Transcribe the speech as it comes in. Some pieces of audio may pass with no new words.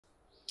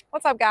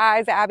What's up,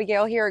 guys?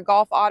 Abigail here at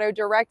Golf Auto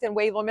Direct in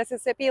Waveland,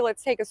 Mississippi.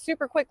 Let's take a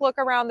super quick look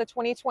around the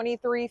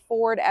 2023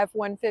 Ford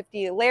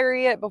F-150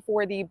 Lariat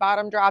before the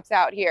bottom drops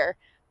out here.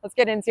 Let's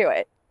get into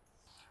it.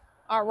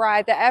 All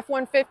right, the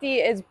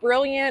F-150 is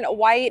brilliant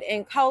white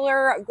in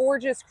color,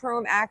 gorgeous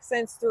chrome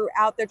accents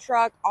throughout the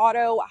truck,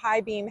 auto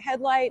high beam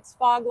headlights,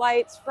 fog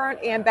lights, front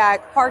and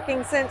back parking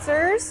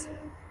sensors.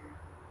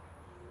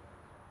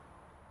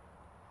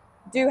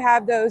 Do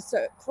have those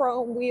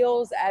chrome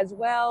wheels as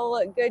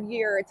well.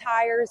 Goodyear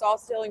tires, all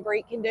still in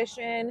great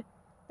condition.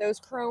 Those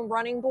chrome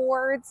running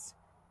boards.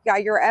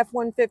 Got your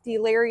F-150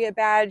 Lariat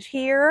badge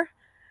here.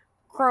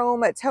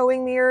 Chrome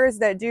towing mirrors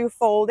that do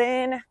fold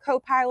in.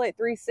 Co-pilot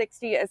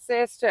 360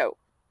 assist, so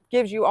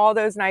gives you all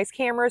those nice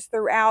cameras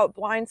throughout.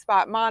 Blind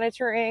spot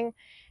monitoring.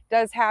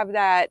 Does have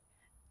that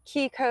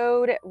key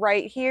code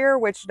right here,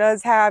 which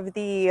does have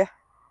the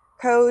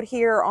code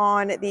here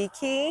on the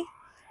key.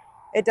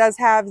 It does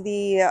have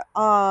the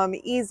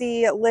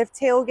easy lift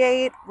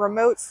tailgate,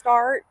 remote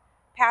start,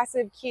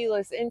 passive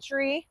keyless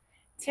entry,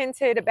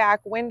 tinted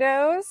back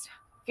windows,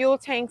 fuel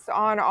tanks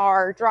on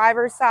our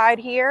driver's side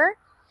here.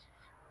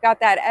 Got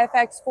that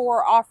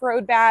FX4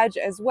 off-road badge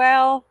as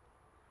well.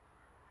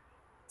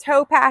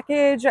 Tow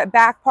package,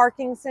 back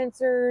parking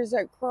sensors,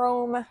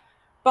 chrome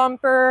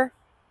bumper,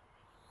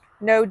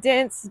 no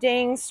dents,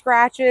 dings,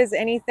 scratches,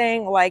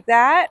 anything like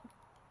that.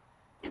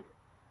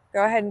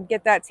 Go ahead and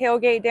get that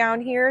tailgate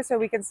down here so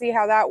we can see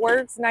how that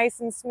works. Nice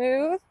and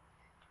smooth.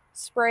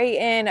 Spray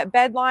in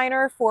bed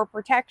liner for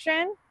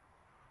protection.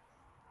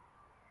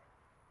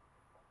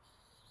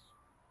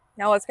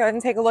 Now let's go ahead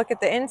and take a look at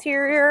the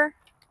interior.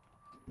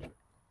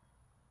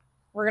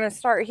 We're going to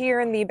start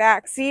here in the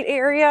back seat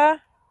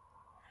area.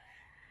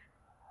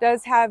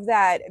 Does have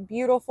that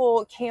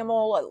beautiful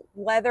camel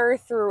leather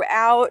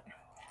throughout.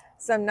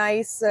 Some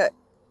nice,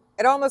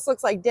 it almost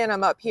looks like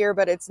denim up here,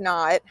 but it's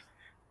not.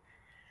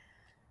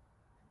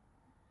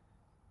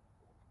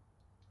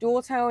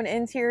 Dual tone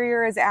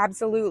interior is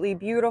absolutely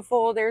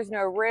beautiful. There's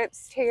no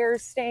rips,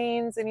 tears,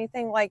 stains,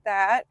 anything like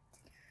that.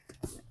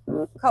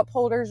 Cup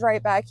holders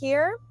right back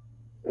here.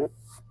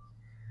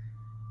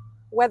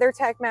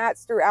 WeatherTech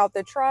mats throughout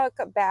the truck,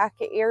 back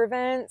air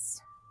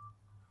vents.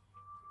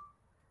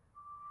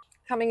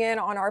 Coming in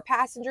on our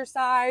passenger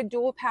side,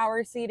 dual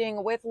power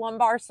seating with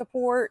lumbar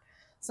support.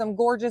 Some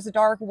gorgeous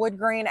dark wood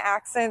grain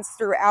accents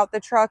throughout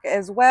the truck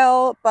as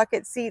well.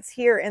 Bucket seats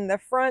here in the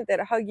front that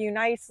hug you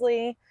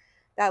nicely.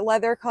 That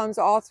leather comes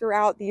all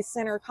throughout the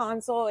center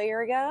console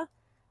area.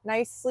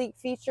 Nice sleek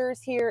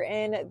features here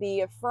in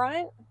the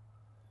front.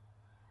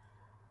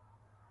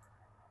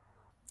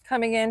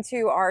 Coming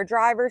into our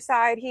driver's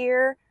side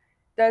here,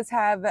 does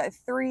have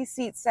 3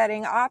 seat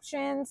setting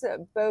options,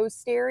 Bose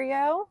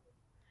stereo.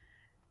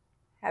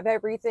 Have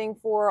everything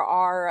for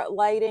our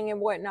lighting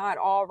and whatnot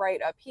all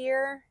right up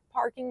here.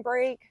 Parking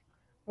brake.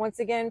 Once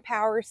again,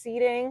 power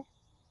seating.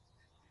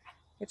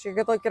 Get you a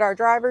good look at our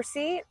driver's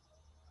seat.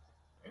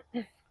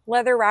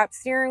 Leather wrapped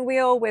steering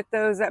wheel with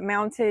those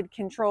mounted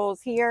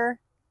controls here.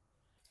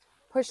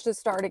 Push to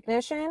start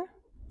ignition.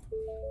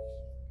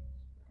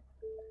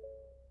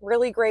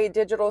 Really great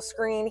digital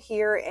screen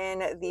here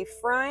in the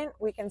front.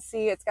 We can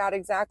see it's got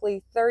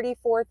exactly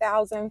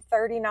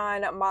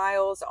 34,039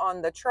 miles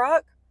on the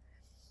truck.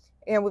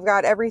 And we've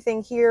got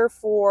everything here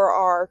for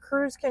our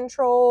cruise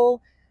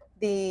control,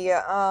 the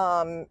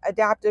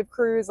adaptive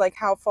cruise, like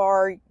how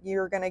far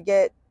you're going to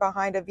get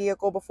behind a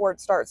vehicle before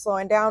it starts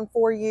slowing down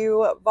for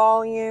you,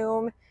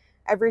 volume,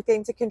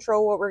 everything to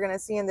control what we're going to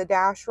see in the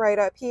dash right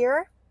up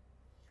here.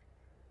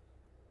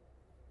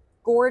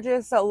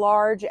 Gorgeous, a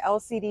large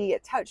LCD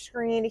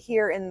touchscreen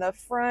here in the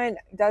front.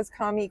 Does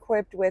come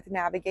equipped with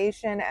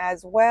navigation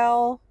as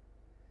well.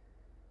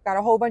 Got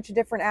a whole bunch of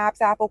different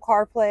apps, Apple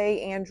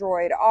CarPlay,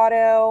 Android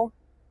Auto,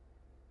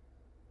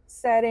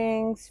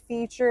 settings,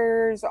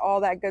 features,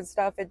 all that good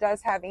stuff. It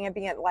does have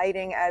ambient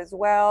lighting as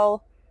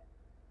well.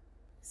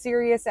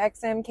 Sirius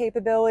XM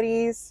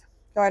capabilities.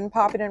 Go ahead and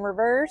pop it in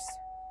reverse.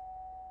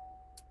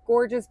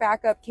 Gorgeous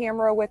backup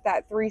camera with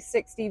that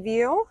 360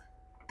 view.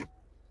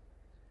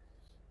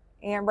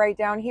 And right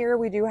down here,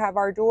 we do have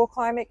our dual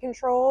climate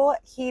control,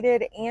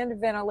 heated and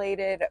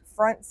ventilated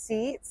front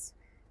seats.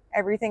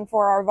 Everything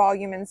for our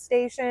volume and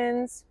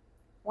stations.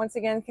 Once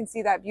again, you can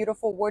see that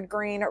beautiful wood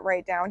grain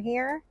right down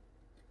here.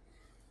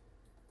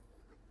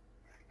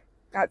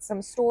 Got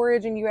some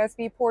storage and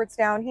USB ports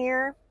down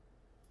here.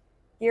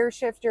 Gear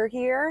shifter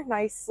here,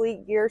 nice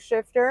sleek gear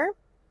shifter.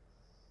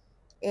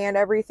 And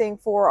everything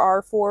for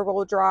our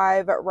 4-wheel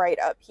drive right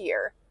up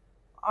here.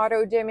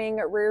 Auto dimming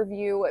rear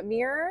view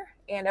mirror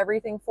and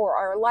everything for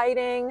our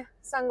lighting,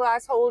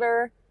 sunglass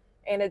holder.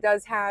 And it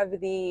does have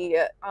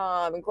the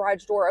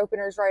garage door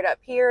openers right up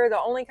here. The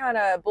only kind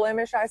of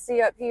blemish I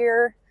see up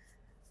here,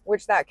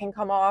 which that can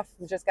come off,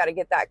 we just got to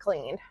get that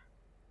cleaned.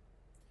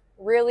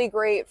 Really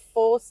great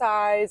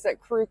full-size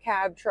crew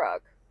cab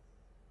truck.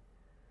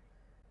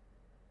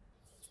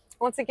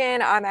 Once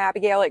again, I'm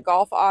Abigail at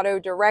Golf Auto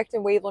Direct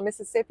in Waveland,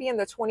 Mississippi in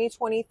the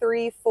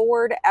 2023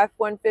 Ford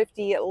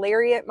F-150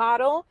 Lariat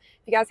model.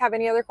 If you guys have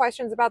any other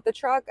questions about the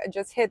truck,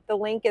 just hit the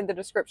link in the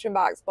description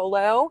box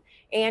below.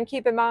 And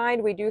keep in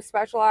mind, we do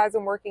specialize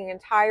in working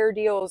entire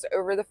deals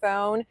over the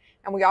phone,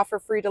 and we offer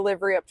free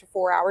delivery up to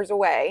 4 hours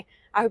away.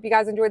 I hope you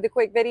guys enjoyed the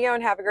quick video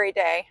and have a great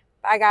day.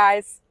 Bye,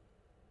 guys.